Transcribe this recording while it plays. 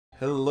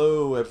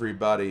Hello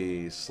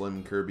everybody,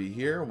 SlimKirby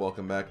here.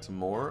 Welcome back to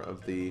more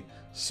of the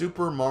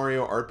Super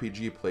Mario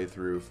RPG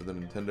playthrough for the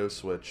Nintendo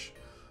Switch.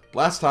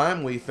 Last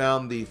time we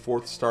found the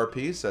 4th star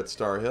piece at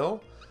Star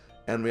Hill,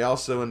 and we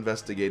also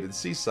investigated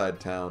Seaside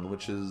Town,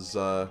 which is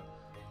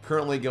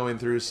currently going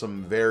through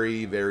some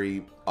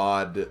very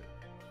odd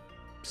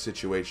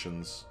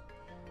situations.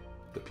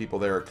 The people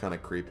there are kind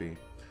of creepy.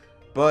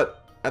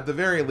 But at the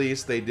very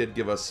least, they did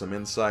give us some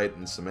insight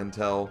and some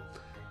intel.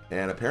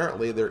 And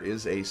apparently there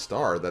is a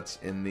star that's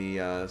in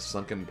the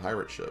sunken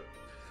pirate ship.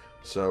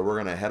 So we're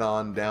going to head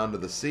on down to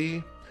the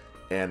sea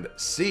and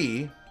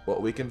see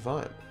what we can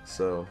find.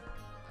 So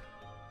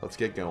let's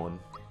get going.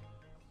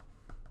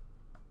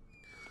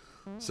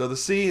 So the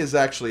sea is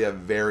actually a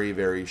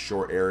very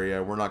short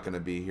area. We're not going to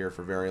be here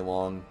for very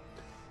long.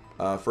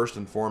 First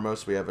and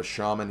foremost, we have a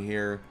shaman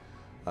here.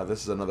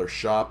 This is another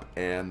shop.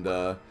 And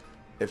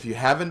if you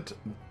haven't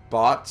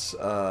bought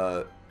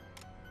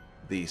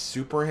the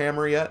super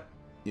hammer yet,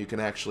 you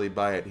can actually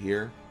buy it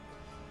here.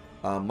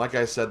 Like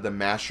I said, the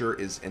masher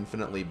is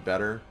infinitely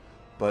better,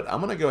 but I'm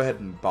going to go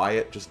ahead and buy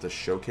it just to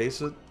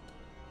showcase it.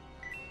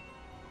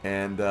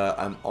 And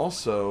I'm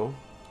also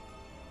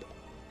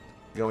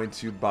going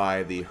to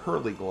buy the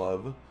Hurley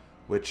Glove,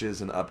 which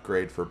is an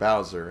upgrade for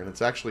Bowser. And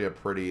it's actually a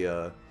pretty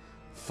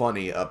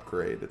funny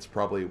upgrade. It's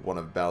probably one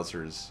of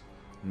Bowser's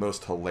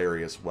most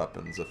hilarious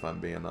weapons, if I'm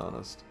being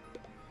honest.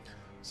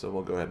 So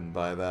we'll go ahead and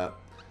buy that.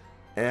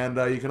 And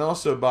you can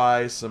also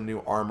buy some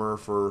new armor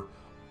for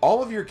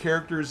all of your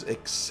characters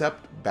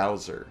except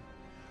Bowser.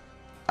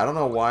 I don't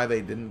know why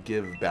they didn't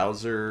give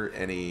Bowser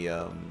any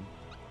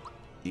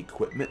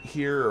equipment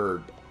here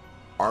or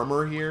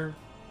armor here,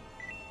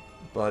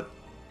 but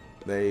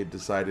they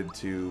decided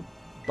to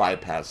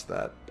bypass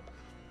that,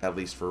 at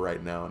least for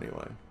right now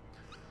anyway.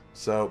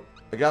 So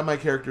I got my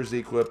characters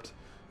equipped.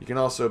 You can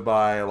also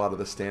buy a lot of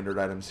the standard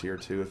items here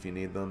too if you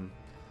need them.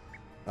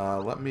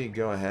 Let me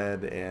go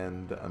ahead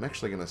and I'm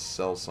actually going to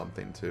sell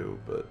something too,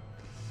 but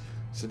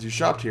since you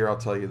shopped here, I'll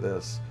tell you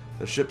this.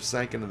 The ship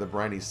sank into the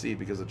briny sea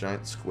because a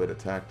giant squid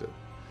attacked it.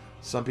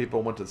 Some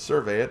people went to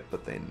survey it,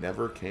 but they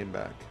never came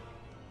back.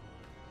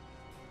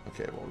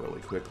 Okay, well,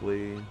 really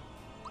quickly,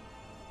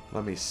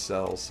 let me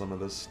sell some of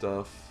this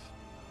stuff.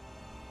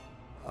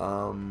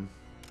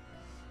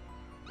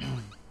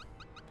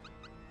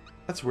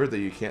 That's weird that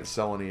you can't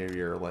sell any of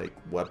your, like,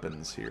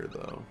 weapons here,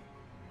 though.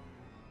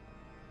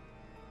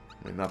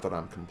 I mean, not that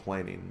I'm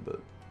complaining,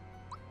 but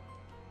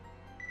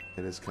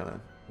it is kind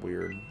of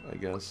weird, I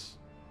guess.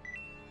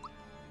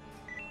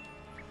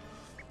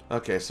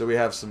 Okay, so we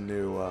have some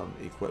new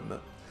equipment.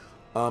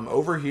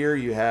 Over here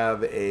you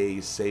have a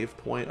save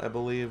point, I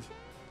believe.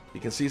 You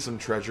can see some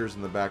treasures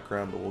in the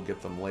background, but we'll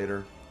get them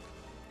later.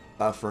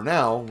 For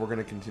now, we're going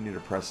to continue to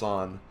press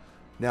on.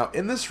 Now,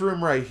 in this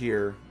room right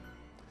here,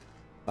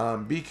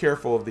 be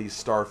careful of these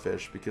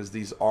starfish, because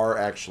these are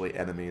actually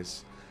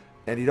enemies.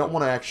 And you don't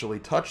want to actually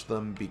touch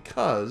them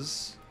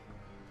because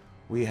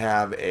we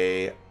have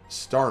a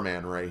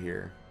Starman right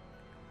here.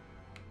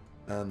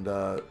 And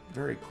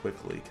very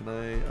quickly, can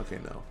I? Okay,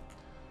 no.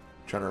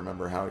 I'm trying to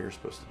remember how you're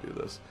supposed to do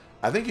this.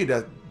 I think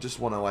you just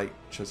want to like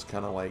just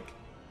kind of like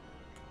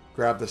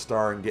grab the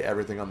star and get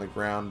everything on the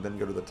ground, then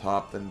go to the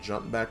top, then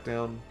jump back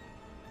down.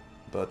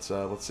 But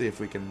let's see if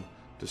we can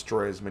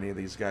destroy as many of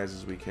these guys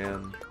as we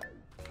can.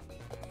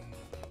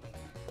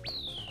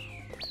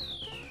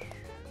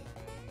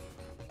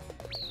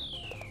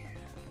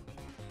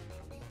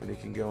 And you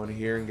can go in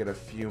here and get a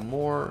few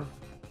more.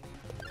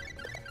 I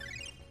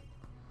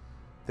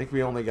think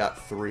we only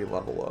got 3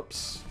 level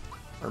ups.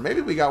 Or maybe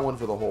we got one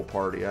for the whole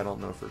party. I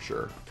don't know for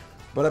sure.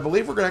 But I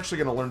believe we're actually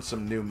going to learn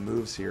some new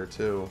moves here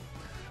too.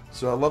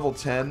 So at level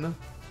 10,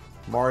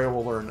 Mario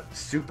will learn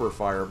Super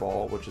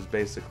Fireball, which is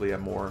basically a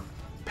more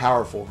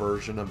powerful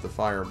version of the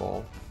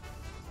Fireball.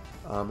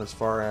 As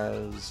far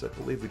as, I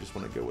believe we just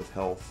want to go with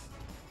health.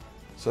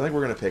 So I think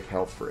we're going to pick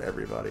health for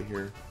everybody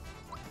here.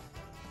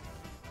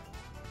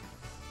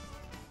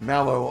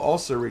 Mallow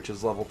also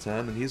reaches level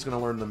 10, and he's going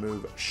to learn the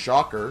move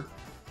Shocker,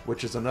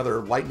 which is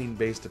another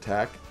lightning-based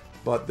attack,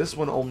 but this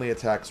one only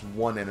attacks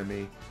one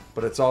enemy,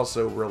 but it's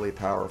also really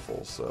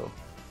powerful, so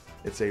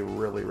it's a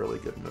really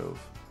good move.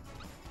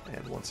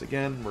 And once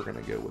again, we're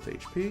going to go with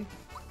HP.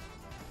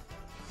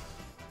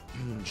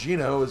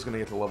 Gino is going to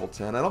get to level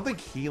 10. I don't think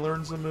he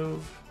learns a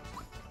move.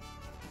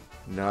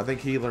 No, I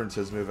think he learns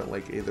his move at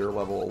like either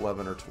level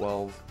 11 or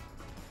 12.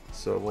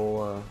 So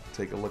we'll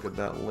take a look at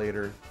that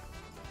later.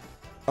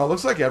 Oh,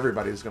 looks like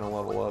everybody's going to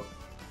level up.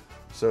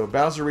 So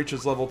Bowser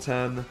reaches level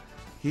 10.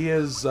 He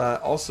is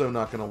also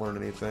not going to learn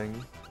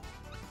anything.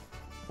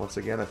 Once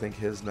again, I think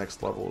his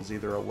next level is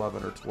either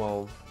 11 or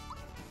 12.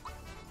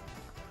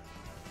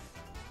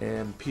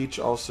 And Peach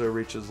also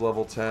reaches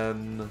level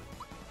 10.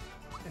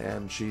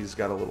 And she's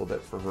got a little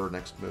bit for her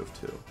next move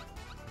too.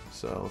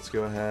 So let's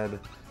go ahead.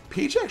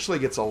 Peach actually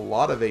gets a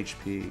lot of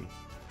HP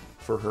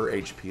for her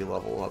HP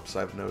level ups,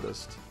 I've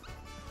noticed.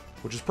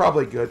 Which is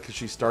probably good because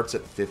she starts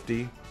at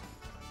 50.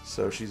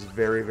 So she's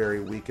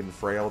very weak and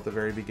frail at the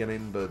very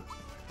beginning, but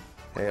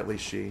hey, at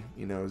least she,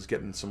 you know, is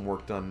getting some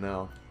work done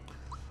now.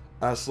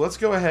 So let's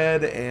go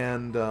ahead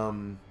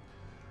and,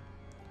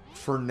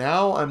 for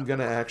now, I'm going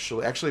to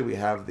actually, we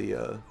have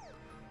the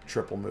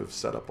triple move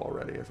set up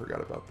already. I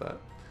forgot about that.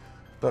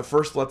 But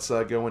first, let's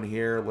go in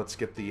here. Let's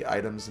get the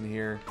items in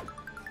here.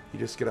 You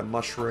just get a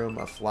mushroom,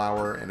 a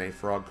flower, and a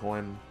frog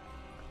coin.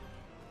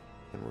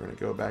 And we're going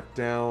to go back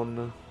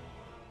down.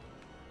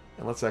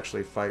 And let's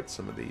actually fight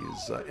some of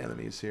these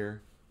enemies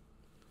here.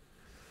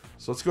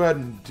 So let's go ahead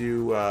and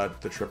do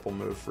the triple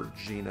move for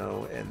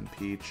Gino and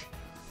Peach.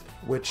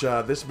 Which,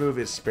 this move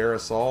is Spare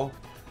Us All.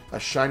 A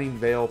Shining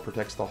Veil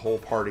protects the whole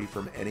party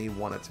from any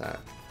one attack.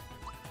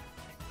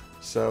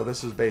 So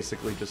this is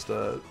basically just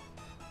a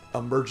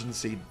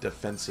emergency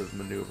defensive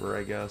maneuver,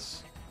 I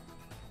guess.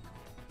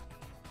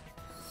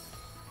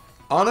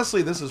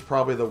 Honestly, this is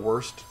probably the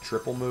worst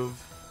triple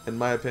move, in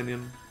my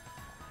opinion.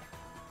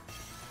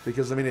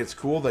 Because, I mean, it's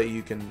cool that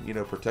you can, you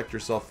know, protect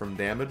yourself from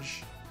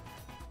damage.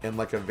 In,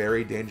 like, a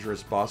very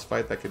dangerous boss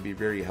fight, that could be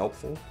very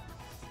helpful.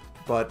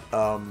 But,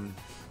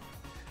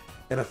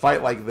 in a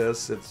fight like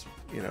this, it's,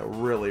 you know,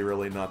 really,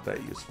 really not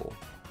that useful.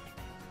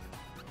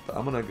 But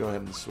I'm going to go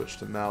ahead and switch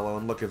to Mallow.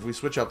 And look, if we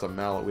switch out to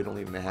Mallow, we don't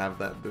even have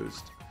that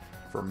boost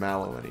for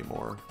Mallow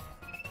anymore.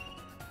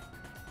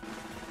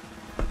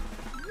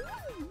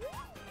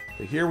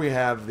 But here we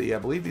have the, I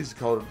believe these are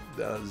called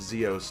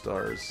Zeo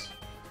Stars.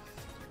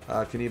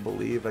 Can you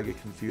believe I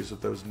get confused with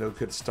those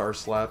no-good star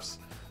slaps?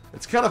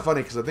 It's kind of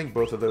funny because I think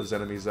both of those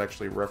enemies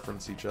actually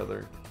reference each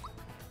other,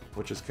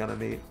 which is kind of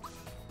neat.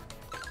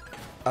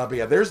 But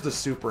yeah, there's the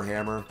Super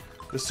Hammer.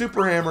 The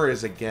Super Hammer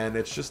is, again,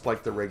 it's just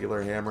like the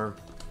regular hammer.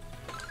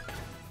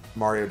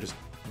 Mario just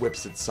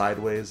whips it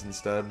sideways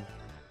instead.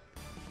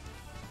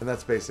 And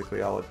that's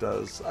basically all it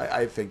does.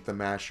 I think the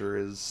Masher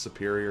is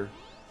superior.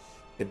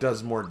 It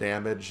does more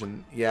damage,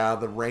 and yeah,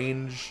 the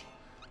range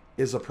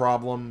is a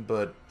problem,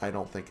 but I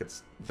don't think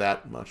it's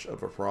that much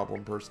of a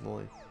problem,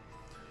 personally.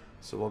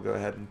 So we'll go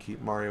ahead and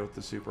keep Mario with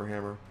the Super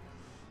Hammer.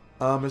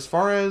 As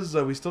far as,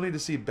 we still need to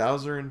see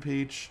Bowser and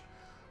Peach,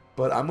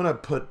 but I'm going to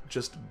put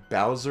just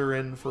Bowser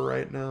in for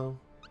right now.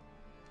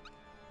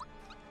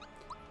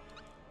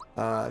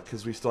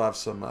 Because we still have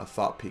some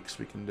Thought Peaks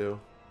we can do.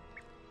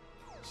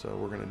 So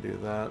we're going to do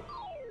that.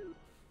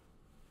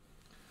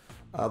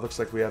 Looks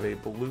like we have a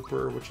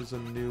Blooper, which is a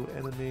new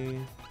enemy.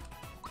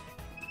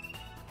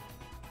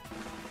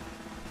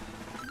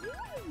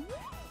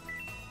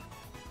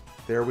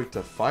 They're weak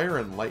to fire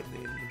and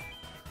lightning.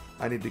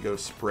 I need to go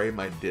spray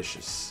my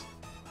dishes.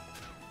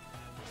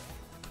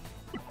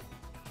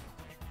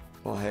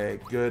 Well, hey,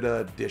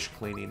 good dish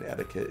cleaning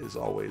etiquette is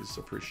always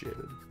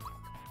appreciated.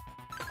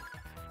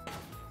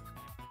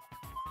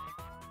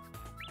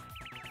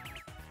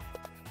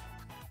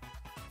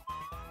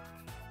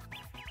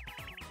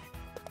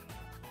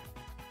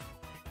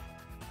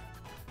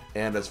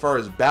 And as far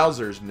as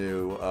Bowser's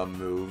new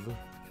move,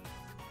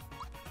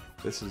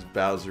 this is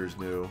Bowser's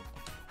new,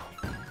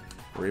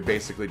 where he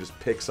basically just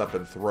picks up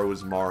and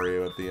throws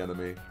Mario at the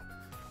enemy,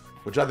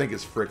 which I think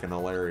is freaking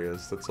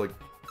hilarious. That's like,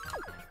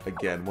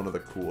 again, one of the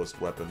coolest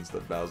weapons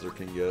that Bowser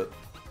can get.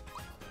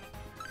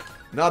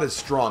 Not his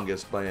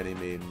strongest by any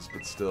means,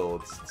 but still,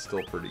 it's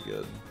still pretty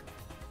good.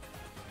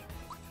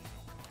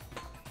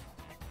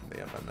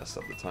 Damn, I messed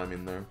up the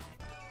timing there.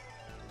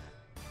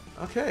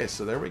 Okay,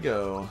 so there we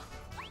go.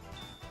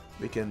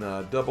 We can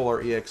double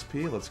our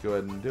EXP. Let's go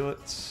ahead and do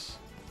it.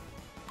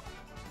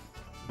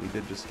 We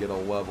did just get a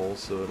level,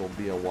 so it'll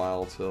be a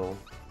while till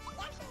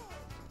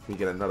we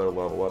get another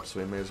level up, so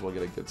we may as well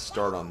get a good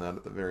start on that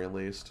at the very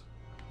least.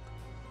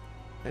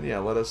 And yeah,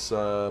 let us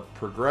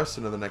progress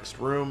into the next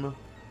room.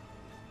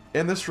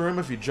 In this room,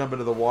 if you jump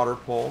into the water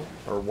pool,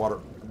 or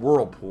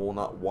whirlpool,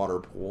 not water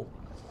pool,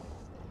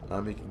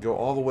 you can go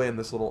all the way in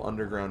this little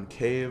underground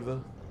cave.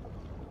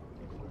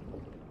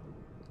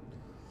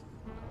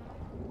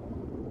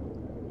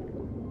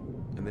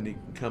 And then you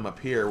can come up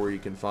here where you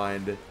can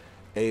find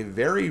a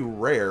very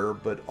rare,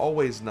 but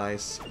always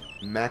nice,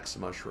 Max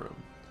Mushroom.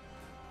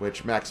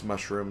 Which Max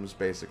Mushrooms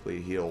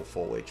basically heal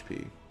full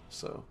HP.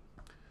 So,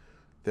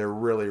 they're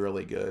really,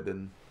 really good.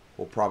 And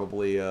we'll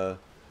probably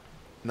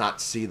not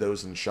see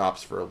those in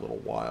shops for a little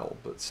while.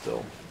 But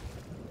still,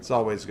 it's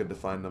always good to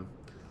find them.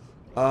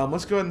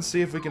 Let's go ahead and see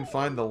if we can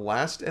find the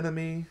last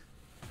enemy.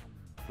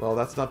 Well,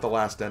 that's not the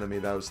last enemy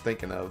that I was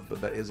thinking of,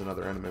 but that is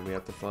another enemy we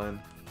have to find.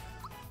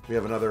 We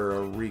have another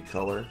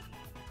recolor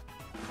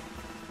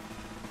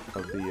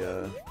of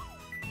the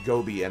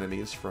Gobi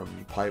enemies from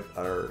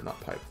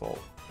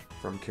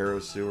from Karo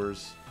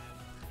Sewers.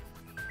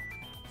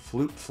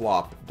 Flute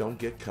Flop, don't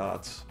get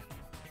caught.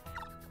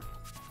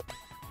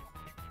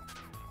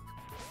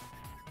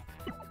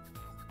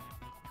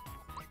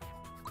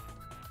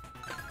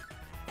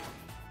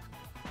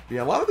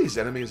 Yeah, a lot of these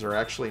enemies are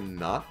actually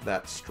not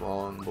that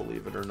strong,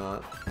 believe it or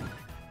not.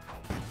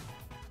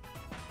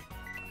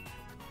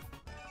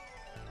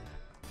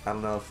 I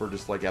don't know if we're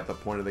just like at the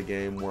point of the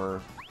game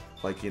where,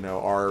 like, you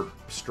know, our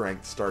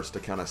strength starts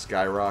to kind of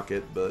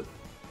skyrocket, but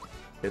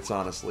it's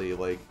honestly,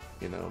 like,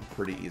 you know,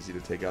 pretty easy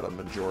to take out a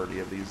majority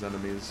of these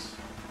enemies.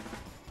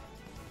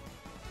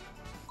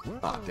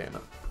 Ah, damn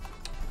it.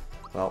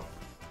 Well,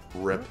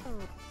 Rip.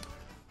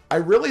 I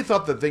really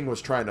thought the thing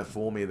was trying to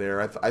fool me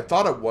there. I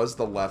thought it was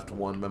the left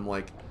one, but I'm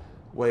like,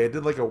 wait, it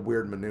did like a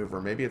weird maneuver.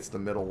 Maybe it's the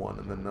middle one,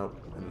 and then nope,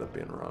 ended up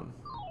being wrong.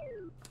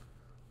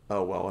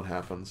 Oh, well, it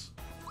happens.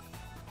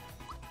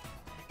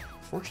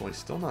 Fortunately,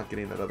 still not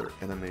getting that other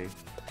enemy.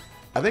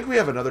 I think we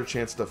have another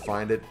chance to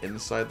find it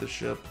inside the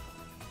ship.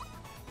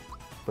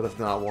 But if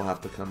not, we'll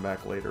have to come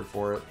back later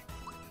for it.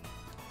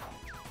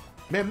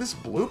 Man, this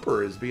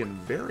blooper is being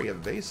very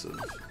evasive.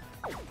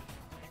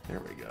 There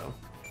we go.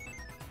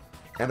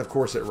 And of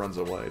course it runs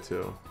away,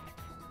 too.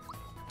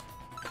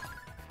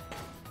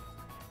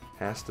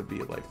 Has to be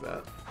like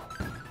that.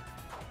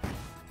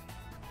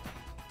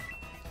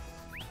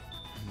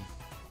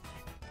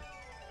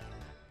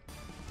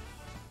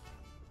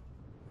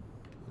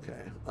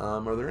 Okay.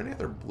 Are there any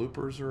other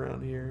bloopers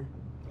around here?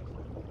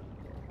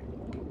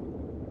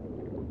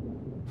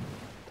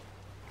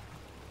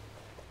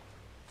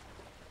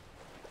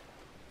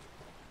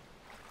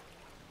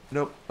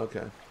 Nope.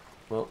 Okay.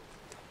 Well,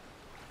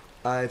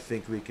 I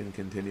think we can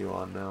continue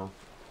on now.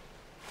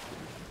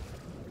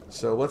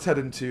 So let's head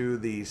into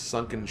the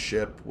sunken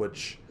ship,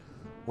 which,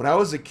 when I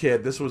was a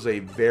kid, this was a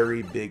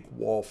very big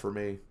wall for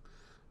me.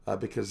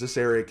 Because this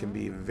area can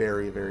be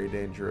very, very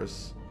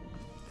dangerous.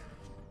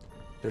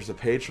 There's a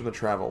page from the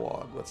travel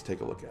log. Let's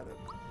take a look at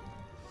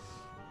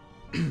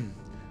it.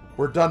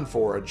 We're done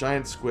for. A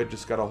giant squid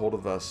just got a hold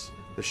of us.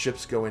 The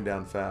ship's going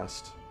down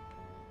fast.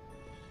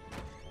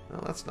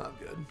 Well, that's not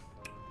good.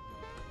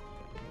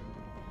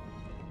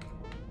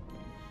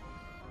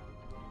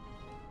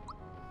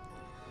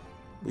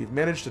 We've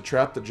managed to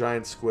trap the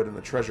giant squid in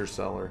the treasure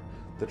cellar.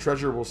 The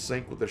treasure will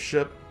sink with the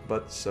ship,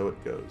 but so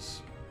it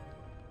goes.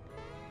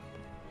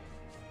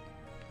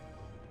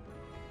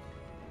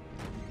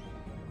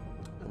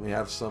 And we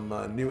have some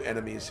new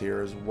enemies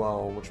here as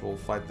well, which we'll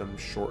fight them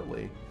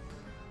shortly.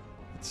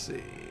 Let's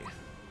see.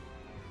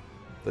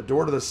 The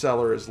door to the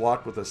cellar is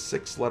locked with a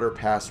 6-letter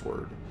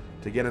password.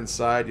 To get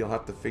inside, you'll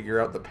have to figure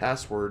out the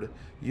password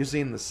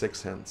using the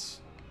 6 hints.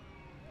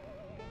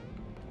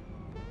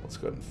 Let's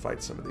go ahead and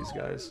fight some of these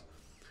guys.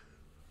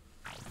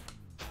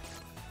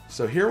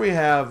 So here we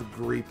have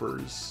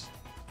Greepers.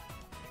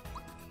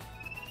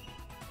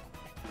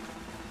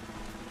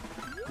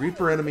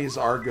 Greeper enemies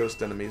are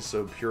ghost enemies,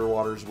 so pure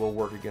waters will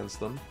work against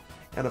them.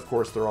 And of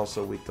course, they're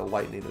also weak to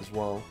lightning as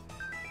well.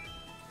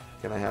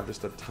 Can I have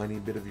just a tiny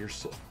bit of your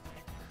soul?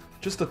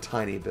 Just a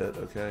tiny bit,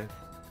 okay?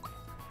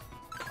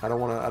 I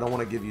don't want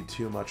to give you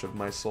too much of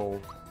my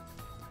soul,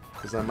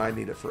 because I might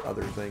need it for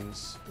other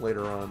things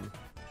later on.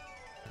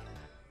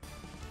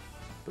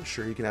 But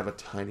sure, you can have a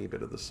tiny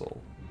bit of the soul.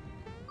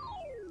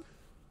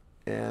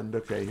 And,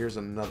 okay, here's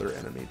another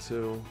enemy,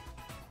 too.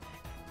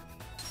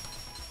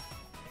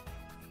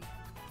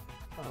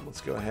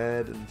 Let's go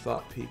ahead and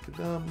thought peek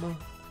them.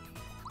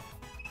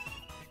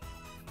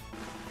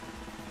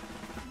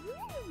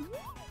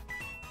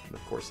 And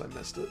of course I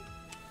missed it.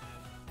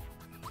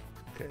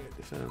 Okay,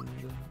 defend,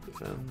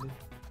 defend.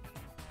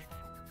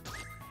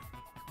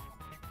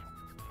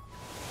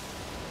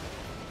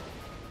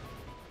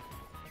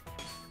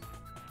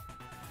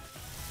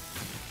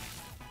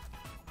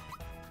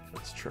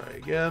 Let's try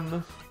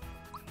again.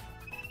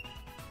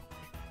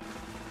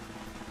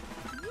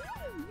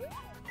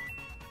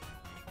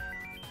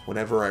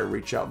 Whenever I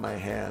reach out my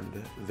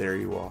hand, there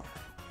you are.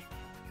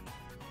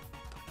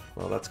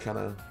 Well, that's kind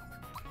of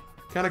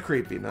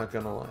creepy, not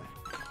gonna lie.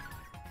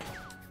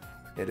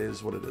 It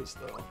is what it is,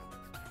 though.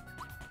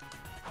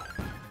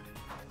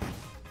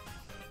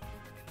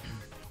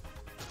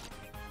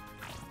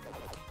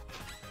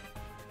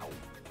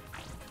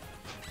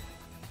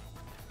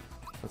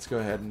 Let's go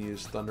ahead and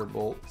use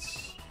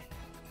Thunderbolts.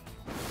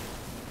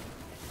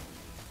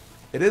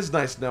 It is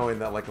nice knowing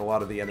that like a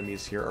lot of the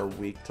enemies here are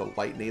weak to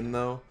lightning,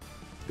 though.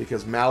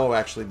 Because Mallow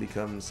actually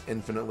becomes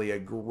infinitely a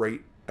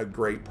great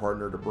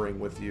partner to bring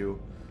with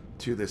you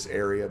to this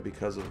area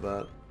because of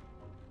that.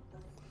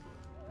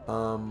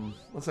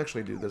 Let's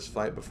actually do this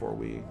fight before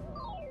we...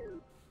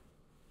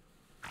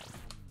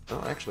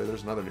 Oh, actually,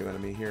 there's another new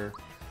enemy here.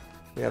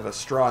 We have a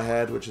Straw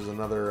Head, which is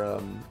another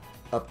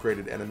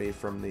upgraded enemy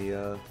from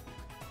the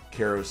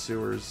Caro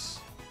sewers.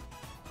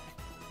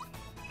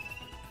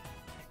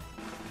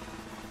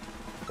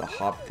 The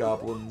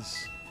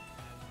Hobgoblins.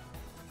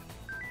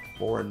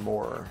 More and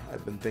more,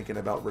 I've been thinking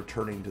about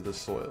returning to the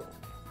soil.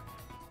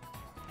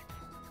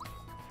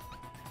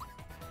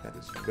 That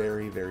is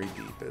very, very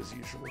deep, as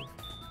usual.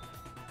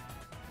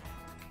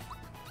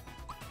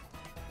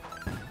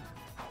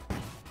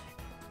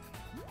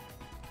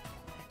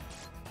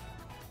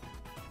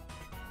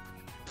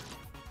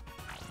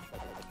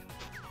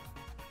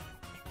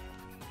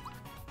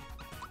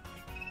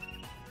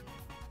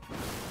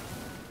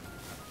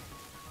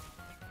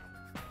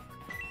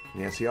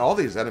 Yeah, see, all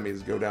these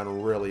enemies go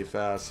down really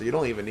fast, so you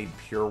don't even need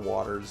pure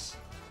waters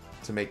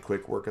to make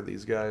quick work of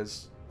these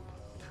guys.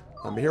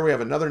 Here we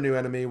have another new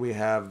enemy. We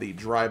have the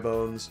Dry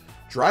Bones.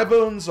 Dry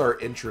Bones are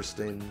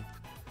interesting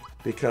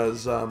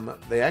because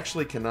they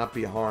actually cannot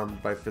be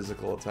harmed by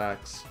physical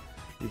attacks.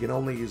 You can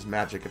only use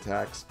magic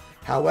attacks.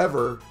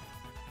 However,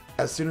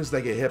 as soon as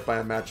they get hit by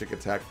a magic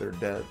attack, they're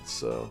dead.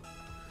 So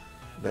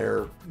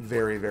they're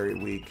very, very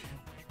weak.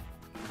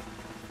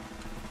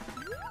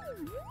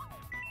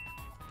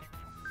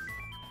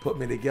 Put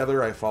me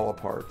together, I fall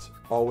apart.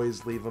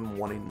 Always leave them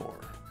wanting more.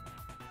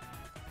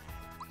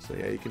 So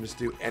yeah, you can just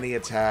do any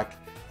attack.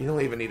 You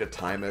don't even need to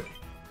time it.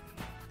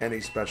 Any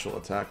special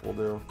attack will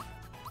do.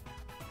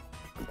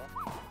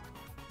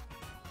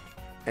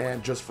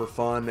 And just for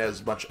fun,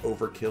 as much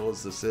overkill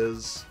as this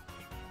is,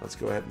 let's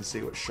go ahead and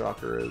see what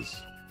Shocker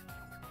is.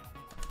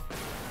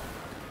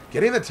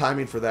 Getting the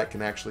timing for that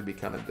can actually be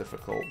kind of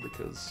difficult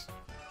because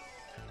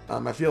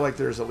I feel like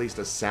there's at least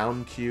a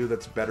sound cue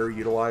that's better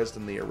utilized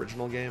in the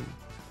original game.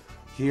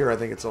 Here, I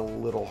think it's a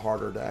little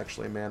harder to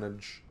actually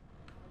manage,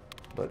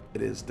 but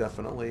it is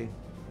definitely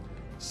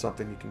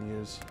something you can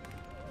use.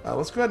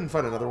 Let's go ahead and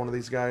find another one of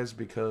these guys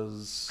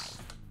because,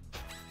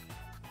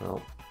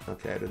 well,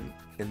 okay, I didn't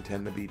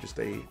intend to be just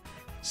a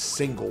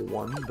single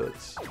one, but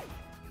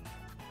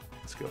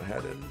let's go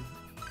ahead and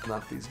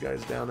knock these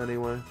guys down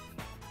anyway.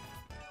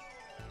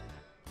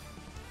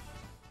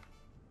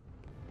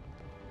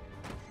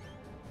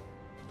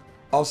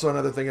 Also,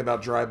 another thing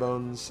about dry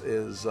bones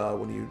is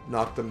when you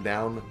knock them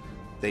down,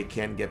 they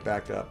can get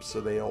back up, so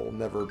they'll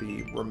never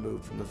be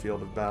removed from the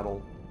field of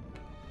battle.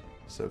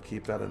 So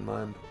keep that in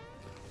mind.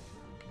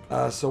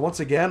 So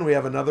once again, we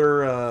have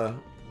another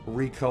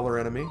recolor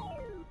enemy.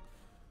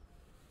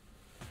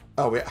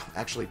 Oh, yeah,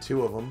 actually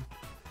two of them.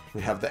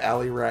 We have the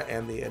Alley Rat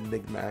and the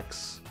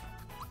Enigmax.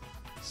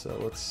 So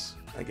let's,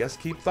 I guess,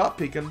 keep thought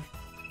peeking.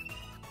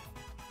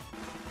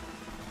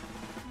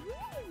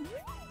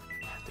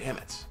 Damn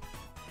it.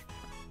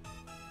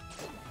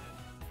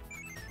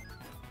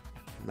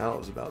 Now it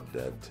was about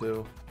dead,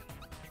 too.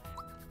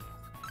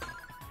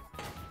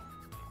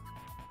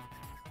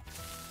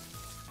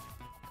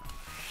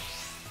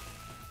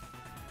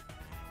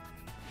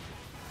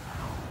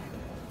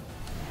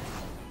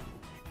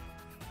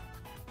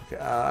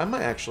 Okay, I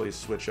might actually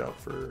switch out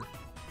for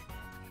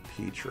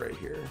Peach right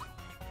here.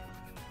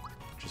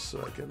 Just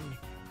so I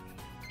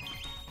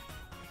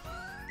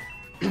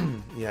can...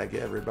 yeah,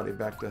 get everybody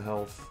back to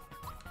health.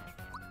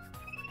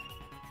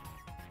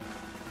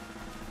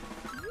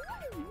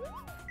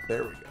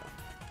 There we go.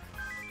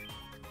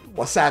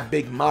 What's that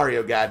big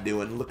Mario guy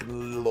doing? Looking at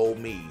little old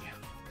me.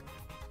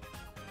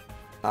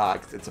 Ah,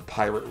 it's a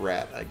pirate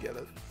rat. I get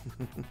it.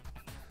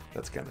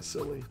 That's kind of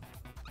silly.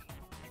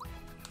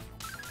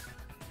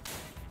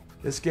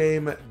 This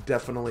game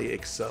definitely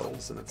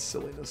excels in its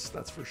silliness,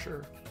 that's for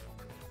sure.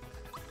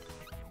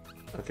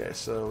 Okay,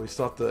 so we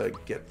still have to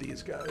get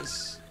these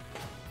guys.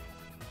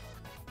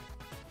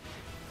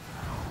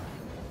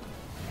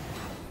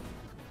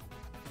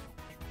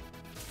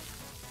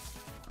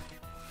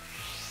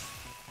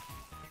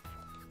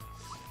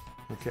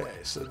 Okay,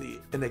 so the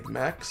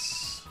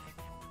Enigmax.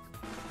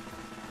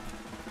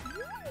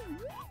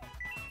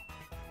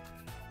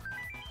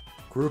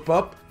 Group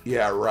up?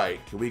 Yeah,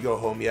 right. Can we go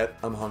home yet?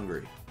 I'm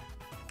hungry.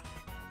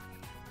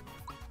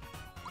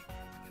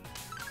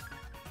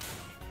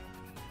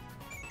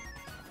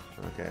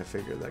 Okay, I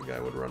figured that guy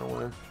would run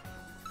away.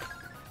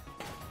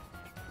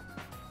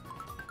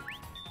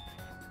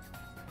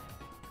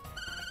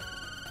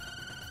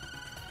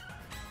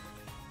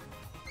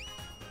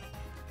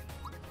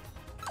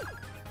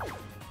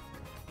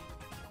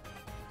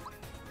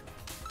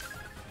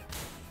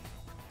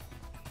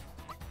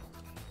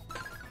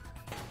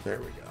 There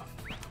we go.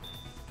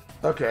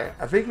 Okay,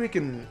 I think we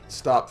can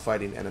stop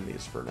fighting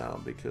enemies for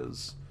now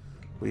because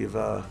we've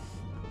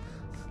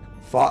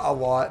fought a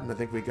lot, and I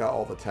think we got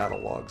all the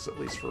catalogs, at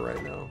least for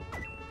right now.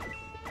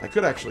 I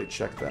could actually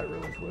check that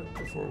really quick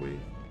before we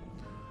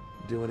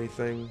do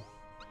anything.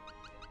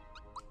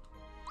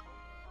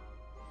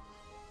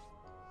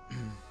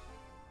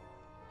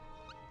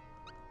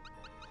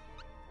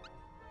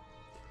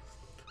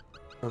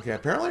 Okay,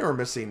 apparently we're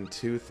missing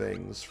two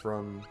things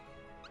from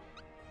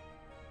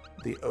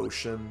the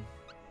ocean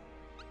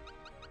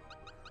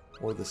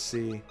or the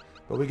sea,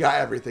 but we got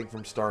everything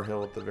from Star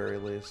Hill at the very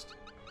least.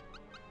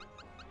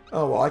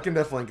 Oh, well, I can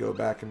definitely go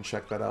back and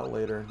check that out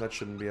later. That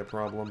shouldn't be a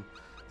problem.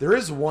 There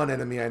is one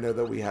enemy I know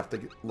that we have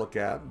to look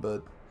at,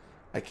 but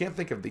I can't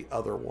think of the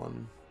other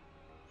one.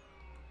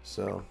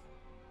 So,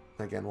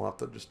 again, we'll have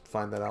to just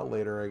find that out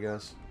later, I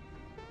guess.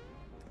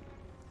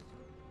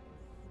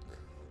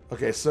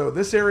 Okay, so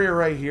this area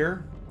right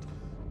here,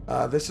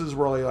 this is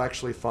where you'll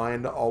actually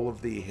find all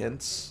of the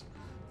hints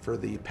for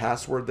the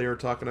password they were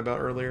talking about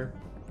earlier.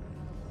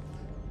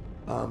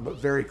 But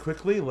very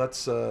quickly,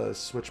 let's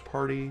switch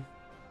party.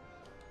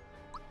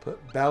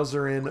 Put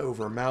Bowser in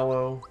over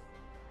Mallow.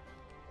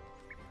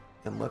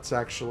 And let's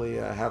actually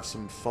have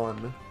some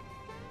fun.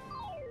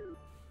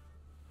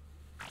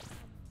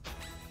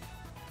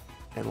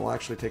 And we'll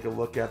actually take a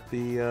look at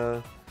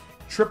the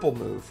triple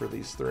move for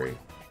these three.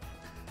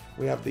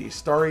 We have the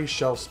Starry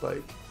Shell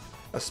Spike.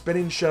 A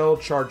spinning shell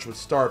charged with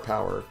star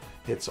power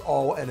hits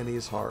all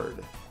enemies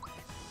hard.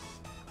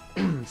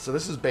 So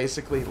this is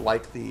basically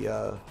like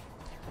the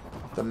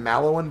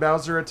Mallow and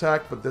Bowser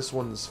attack, but this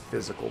one's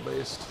physical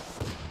based.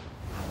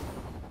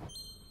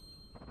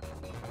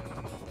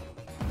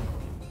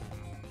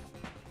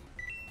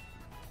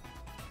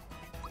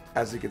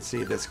 As you can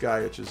see, this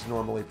guy, which is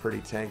normally pretty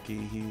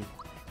tanky, he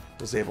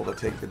was able to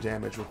take the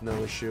damage with no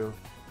issue.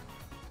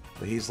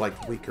 But he's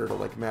like weaker to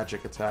like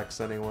magic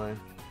attacks anyway.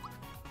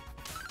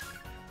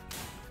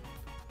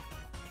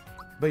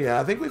 But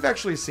yeah, I think we've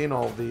actually seen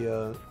all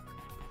the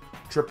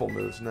triple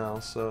moves now,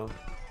 so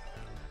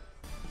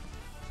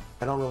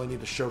I don't really need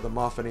to show them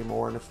off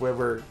anymore. And if we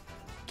ever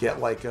get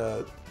like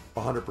a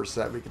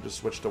 100%, we can just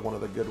switch to one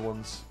of the good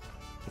ones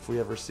if we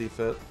ever see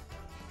fit.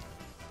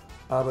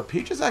 But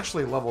Peach is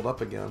actually leveled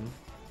up again.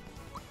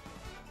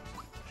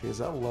 She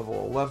is at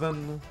level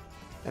 11,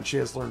 and she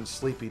has learned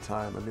Sleepy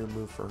Time, a new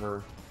move for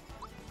her.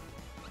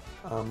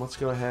 Let's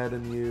go ahead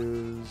and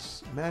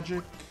use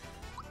Magic.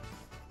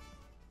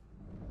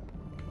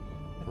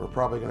 We're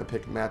probably going to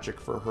pick Magic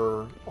for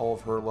her, all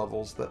of her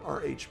levels that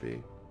are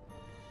HP.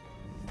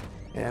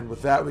 And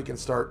with that, we can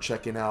start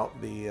checking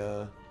out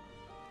the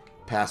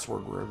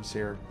password rooms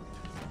here.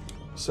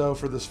 So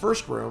for this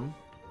first room,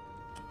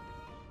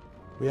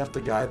 we have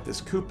to guide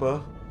this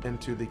Koopa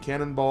into the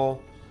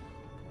cannonball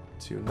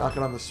to knock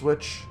it on the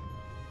switch.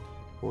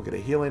 We'll get a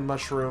healing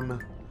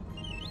mushroom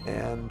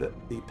and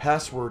the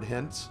password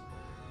hint.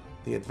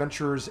 The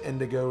Adventurer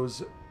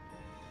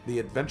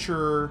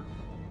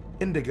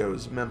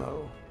Indigo's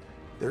memo.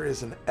 There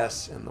is an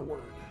S in the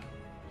word.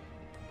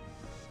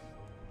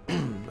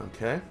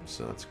 Okay,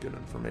 so that's good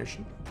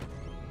information.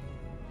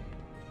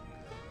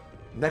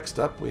 Next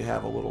up, we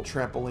have a little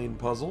trampoline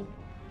puzzle.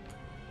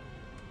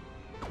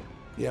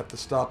 You have to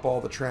stop all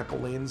the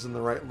trampolines in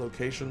the right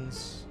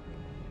locations.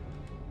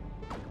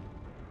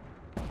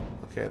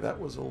 Okay, that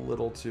was a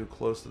little too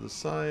close to the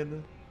side.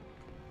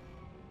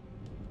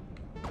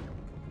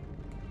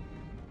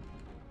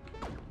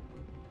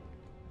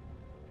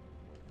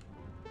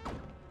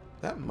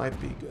 That might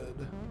be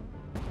good.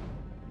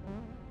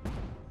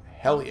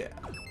 Hell yeah.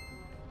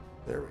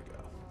 There we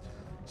go.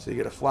 So you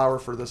get a flower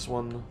for this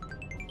one.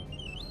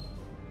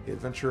 The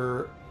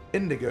Adventurer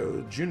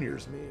Indigo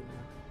Junior's meme.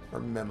 Or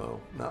memo,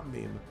 not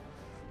meme.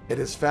 It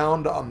is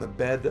found on the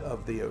bed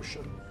of the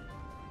ocean.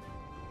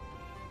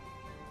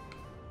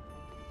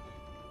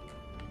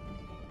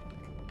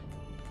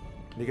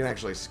 You can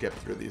actually skip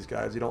through these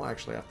guys. You don't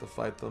actually have to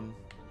fight them.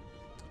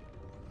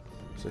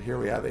 So here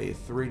we have a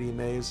 3D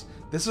maze.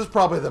 This is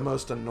probably the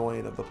most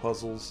annoying of the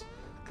puzzles,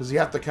 because you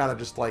have to kind of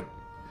just like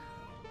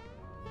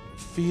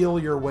feel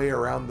your way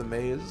around the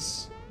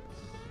maze.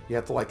 You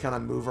have to like kind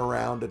of move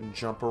around and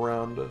jump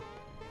around.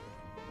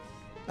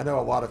 I know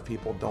a lot of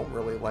people don't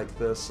really like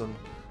this, and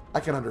I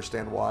can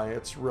understand why.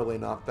 It's really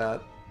not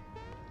that,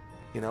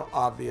 you know,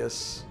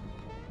 obvious.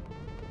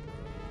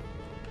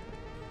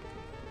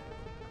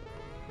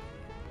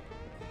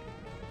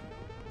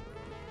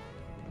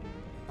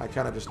 I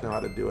kind of just know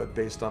how to do it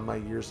based on my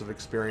years of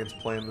experience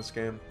playing this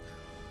game.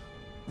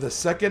 The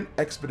second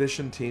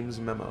expedition team's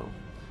memo.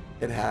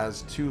 It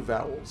has 2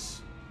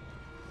 vowels.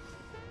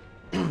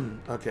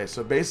 Okay,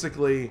 so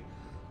basically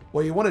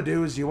what you want to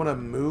do is you want to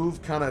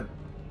move kind of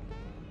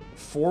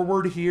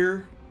forward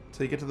here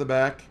till you get to the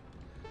back.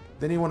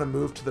 Then you want to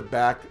move to the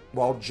back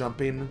while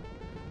jumping.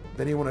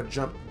 Then you want to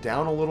jump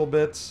down a little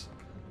bit.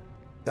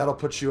 That'll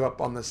put you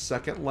up on the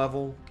second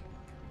level.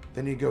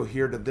 Then you go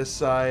here to this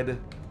side.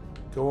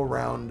 Go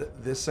around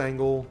this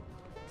angle,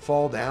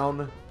 fall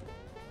down,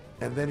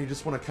 and then you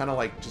just want to kind of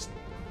like just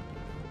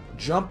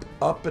jump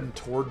up and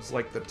towards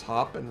like the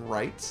top and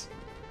right,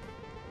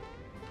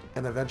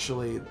 and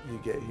eventually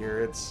you get here.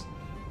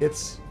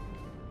 It's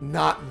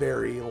not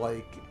very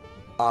like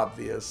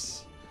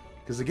obvious,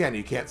 because again,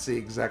 you can't see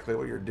exactly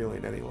what you're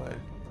doing anyway.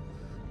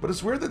 But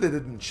it's weird that they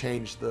didn't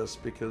change this,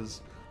 because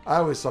I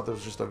always thought this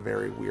was just a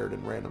very weird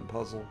and random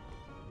puzzle.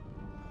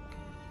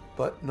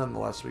 But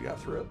nonetheless, we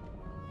got through it.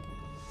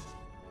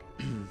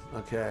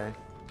 Okay.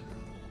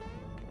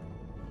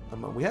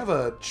 We have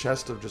a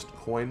chest of just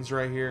coins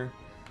right here.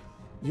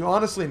 You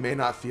honestly may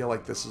not feel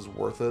like this is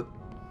worth it,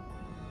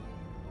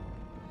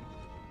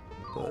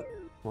 but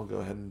we'll go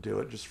ahead and do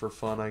it just for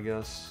fun, I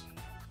guess.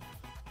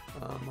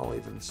 I'll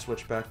even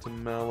switch back to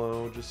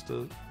Mallow just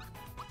to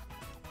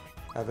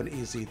have an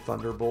easy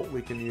Thunderbolt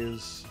we can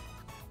use.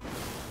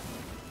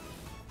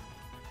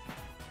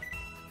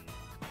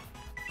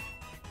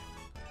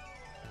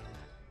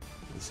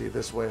 See,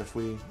 this way, if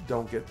we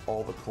don't get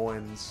all the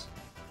coins,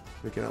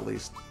 we can at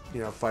least,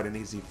 you know, fight an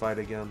easy fight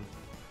again.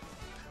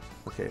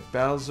 Okay,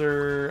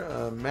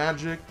 Bowser,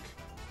 magic.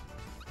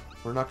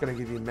 We're not going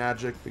to give you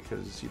magic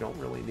because you don't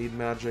really need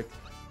magic.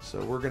 So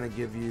we're going to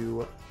give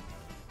you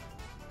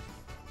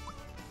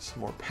some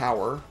more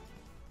power.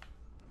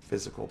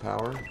 Physical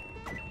power.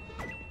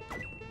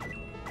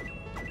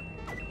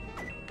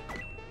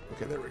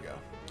 Okay, there we go.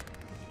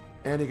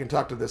 And you can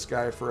talk to this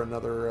guy for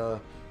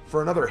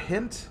another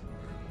hint.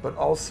 But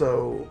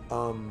also,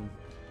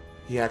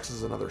 he acts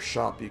as another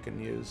shop you can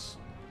use.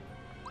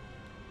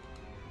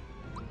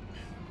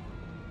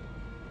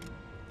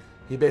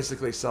 He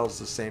basically sells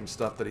the same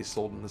stuff that he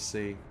sold in the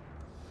sea.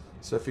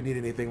 So if you need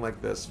anything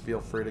like this, feel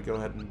free to go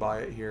ahead and buy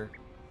it here.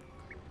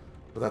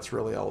 But that's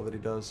really all that he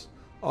does.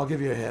 I'll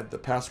give you a hint. The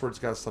password's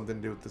got something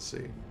to do with the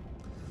sea.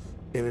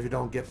 And if you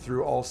don't get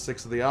through all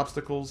 6 of the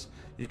obstacles,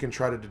 you can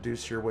try to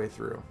deduce your way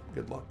through.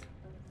 Good luck.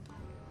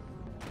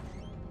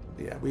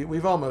 Yeah,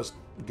 we've almost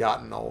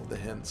gotten all of the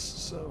hints,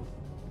 so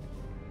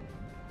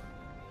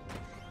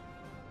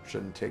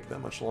shouldn't take that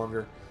much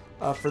longer.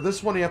 For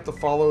this one, you have to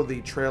follow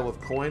the trail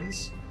of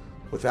coins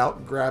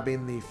without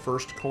grabbing the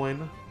first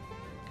coin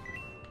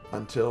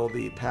until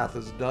the path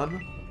is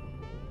done.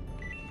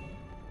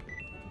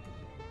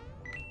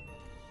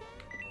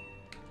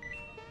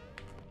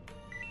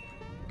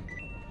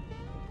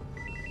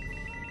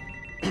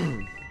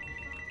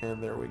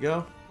 And there we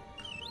go.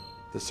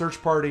 The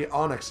search party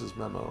Onyx's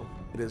memo.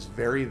 It is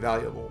very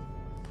valuable.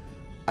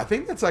 I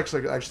think that's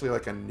actually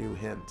like a new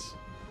hint.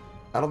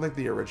 I don't think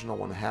the original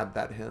one had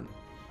that hint.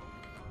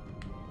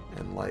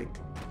 And like,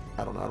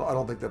 I don't know. I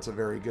don't think that's a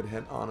very good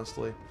hint,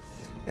 honestly.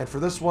 And for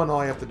this one, all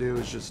I have to do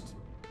is just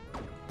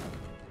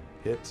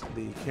hit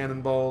the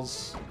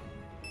cannonballs.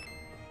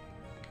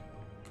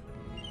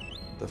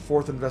 The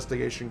 4th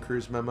investigation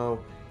cruise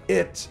memo.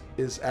 It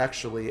is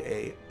actually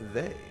a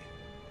they.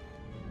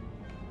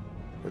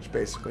 Which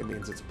basically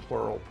means it's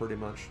plural, pretty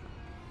much.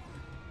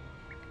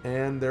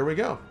 And there we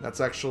go.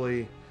 That's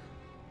actually...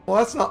 Well,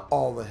 that's not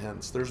all the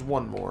hints. There's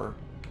one more.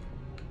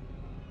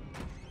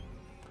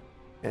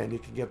 And you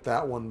can get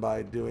that one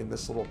by doing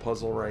this little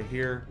puzzle right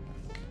here.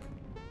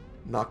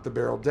 Knock the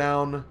barrel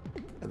down,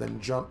 and then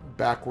jump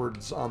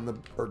backwards on the...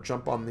 Or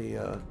jump on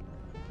the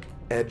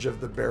edge of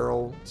the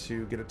barrel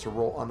to get it to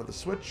roll onto the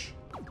switch.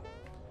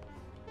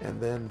 And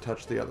then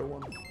touch the other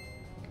one.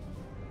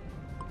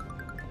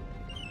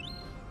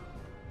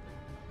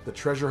 The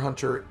treasure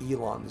hunter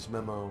Elon's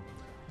memo.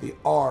 The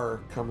R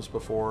comes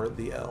before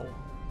the L.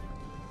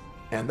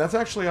 And that's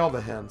actually all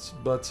the hints,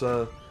 but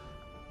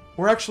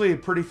we're actually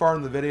pretty far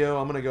in the video.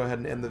 I'm going to go ahead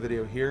and end the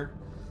video here.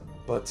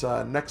 But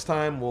next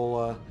time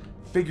we'll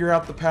figure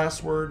out the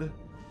password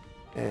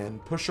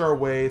and push our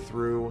way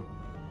through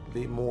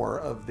the more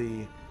of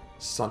the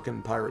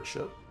sunken pirate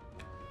ship.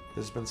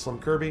 This has been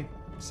SlimKirby.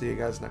 See you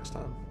guys next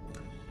time.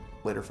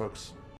 Later, folks.